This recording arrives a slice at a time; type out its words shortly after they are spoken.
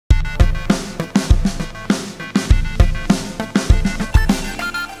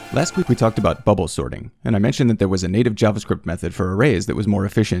Last week we talked about bubble sorting, and I mentioned that there was a native JavaScript method for arrays that was more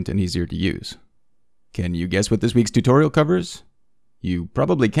efficient and easier to use. Can you guess what this week's tutorial covers? You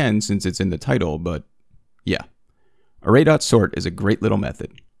probably can since it's in the title, but yeah. Array.sort is a great little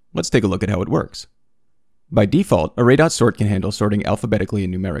method. Let's take a look at how it works. By default, Array.sort can handle sorting alphabetically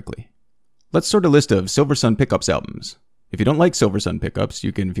and numerically. Let's sort a list of Silversun Pickups albums. If you don't like Silversun Pickups,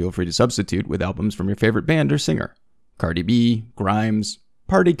 you can feel free to substitute with albums from your favorite band or singer. Cardi B, Grimes,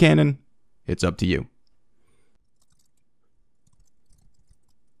 Party Cannon, it's up to you.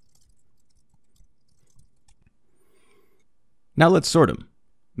 Now let's sort them.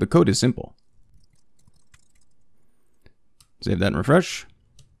 The code is simple. Save that and refresh.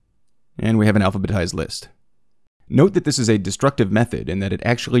 And we have an alphabetized list. Note that this is a destructive method in that it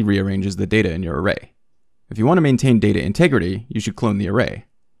actually rearranges the data in your array. If you want to maintain data integrity, you should clone the array.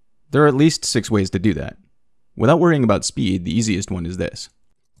 There are at least 6 ways to do that. Without worrying about speed, the easiest one is this.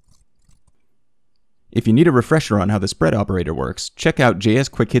 If you need a refresher on how the spread operator works, check out JS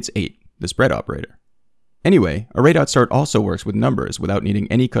Quick Hits 8, the spread operator. Anyway, Array.sort also works with numbers without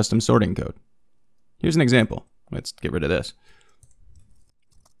needing any custom sorting code. Here's an example. Let's get rid of this.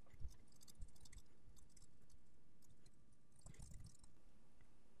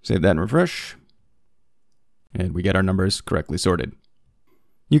 Save that and refresh. And we get our numbers correctly sorted.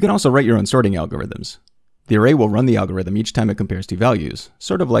 You can also write your own sorting algorithms. The array will run the algorithm each time it compares two values,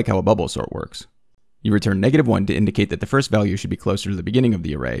 sort of like how a bubble sort works. You return -1 to indicate that the first value should be closer to the beginning of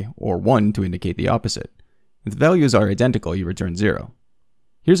the array, or 1 to indicate the opposite. If the values are identical, you return 0.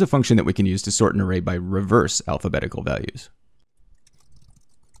 Here's a function that we can use to sort an array by reverse alphabetical values.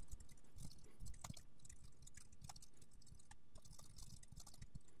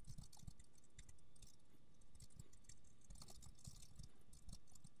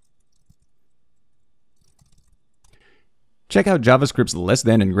 Check out JavaScript's less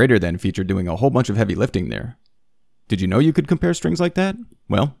than and greater than feature doing a whole bunch of heavy lifting there. Did you know you could compare strings like that?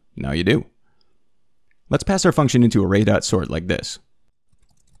 Well, now you do. Let's pass our function into array.sort like this.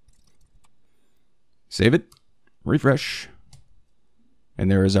 Save it, refresh, and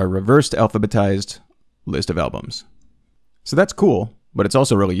there is our reversed alphabetized list of albums. So that's cool, but it's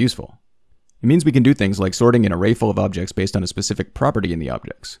also really useful. It means we can do things like sorting an array full of objects based on a specific property in the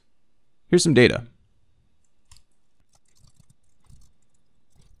objects. Here's some data.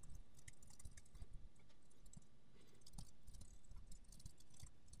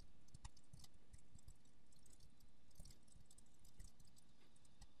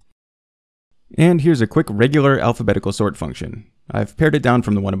 And here's a quick regular alphabetical sort function. I've pared it down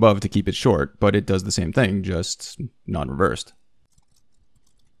from the one above to keep it short, but it does the same thing, just non-reversed.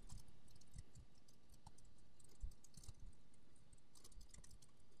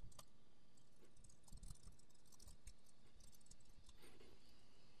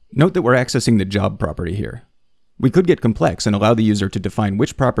 Note that we're accessing the job property here. We could get complex and allow the user to define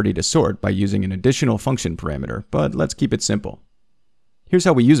which property to sort by using an additional function parameter, but let's keep it simple. Here's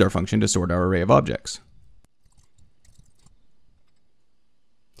how we use our function to sort our array of objects.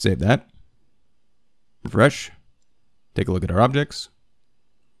 Save that. Refresh. Take a look at our objects.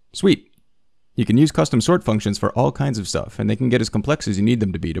 Sweet. You can use custom sort functions for all kinds of stuff, and they can get as complex as you need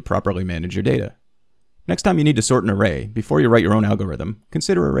them to be to properly manage your data. Next time you need to sort an array, before you write your own algorithm,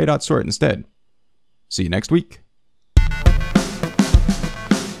 consider Array.sort instead. See you next week.